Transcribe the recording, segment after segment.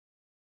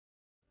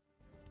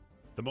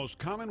The most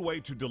common way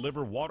to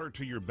deliver water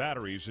to your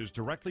batteries is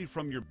directly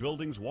from your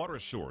building's water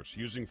source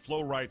using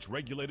Flow-rite's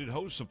regulated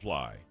hose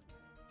supply.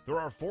 There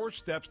are 4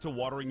 steps to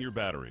watering your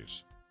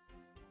batteries.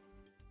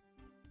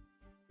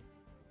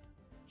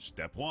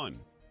 Step 1.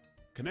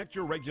 Connect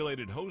your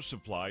regulated hose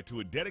supply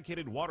to a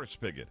dedicated water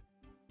spigot.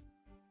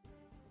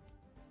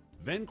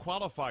 Then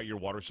qualify your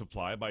water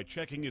supply by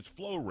checking its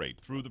flow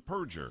rate through the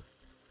purger.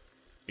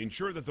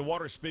 Ensure that the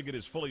water spigot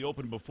is fully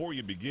open before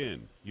you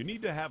begin. You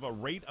need to have a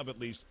rate of at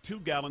least 2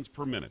 gallons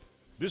per minute.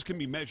 This can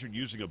be measured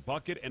using a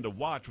bucket and a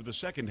watch with a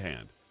second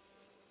hand.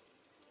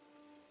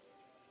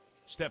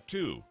 Step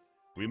 2.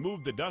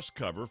 Remove the dust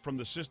cover from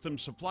the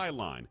system's supply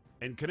line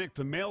and connect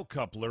the male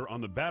coupler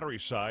on the battery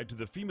side to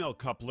the female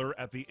coupler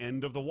at the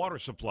end of the water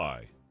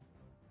supply.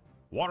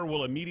 Water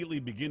will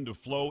immediately begin to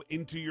flow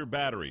into your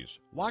batteries.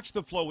 Watch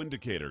the flow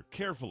indicator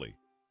carefully.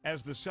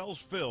 As the cells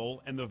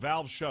fill and the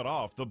valves shut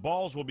off, the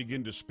balls will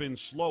begin to spin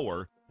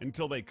slower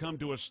until they come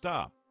to a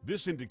stop.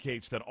 This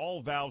indicates that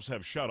all valves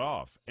have shut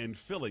off and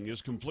filling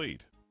is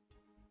complete.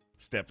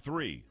 Step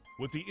 3.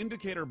 With the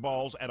indicator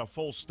balls at a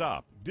full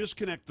stop,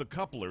 disconnect the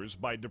couplers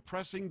by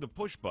depressing the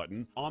push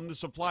button on the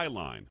supply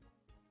line.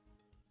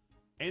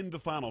 And the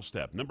final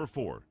step, number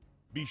 4.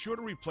 Be sure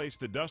to replace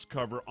the dust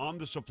cover on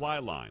the supply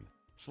line.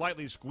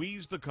 Slightly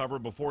squeeze the cover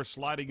before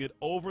sliding it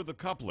over the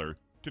coupler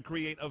to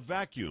create a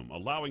vacuum,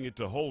 allowing it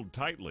to hold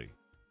tightly.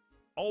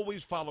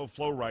 Always follow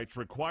Flow-rite's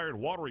required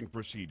watering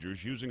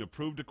procedures using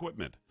approved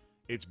equipment.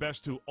 It's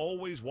best to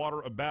always water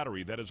a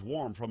battery that is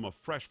warm from a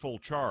fresh full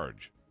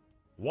charge.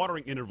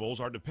 Watering intervals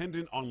are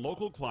dependent on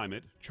local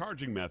climate,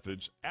 charging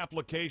methods,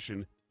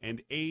 application,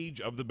 and age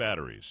of the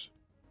batteries.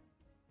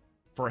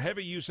 For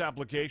heavy use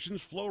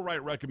applications,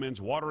 Flow-rite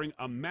recommends watering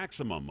a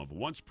maximum of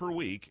once per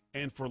week,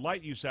 and for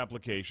light use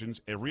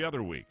applications, every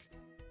other week.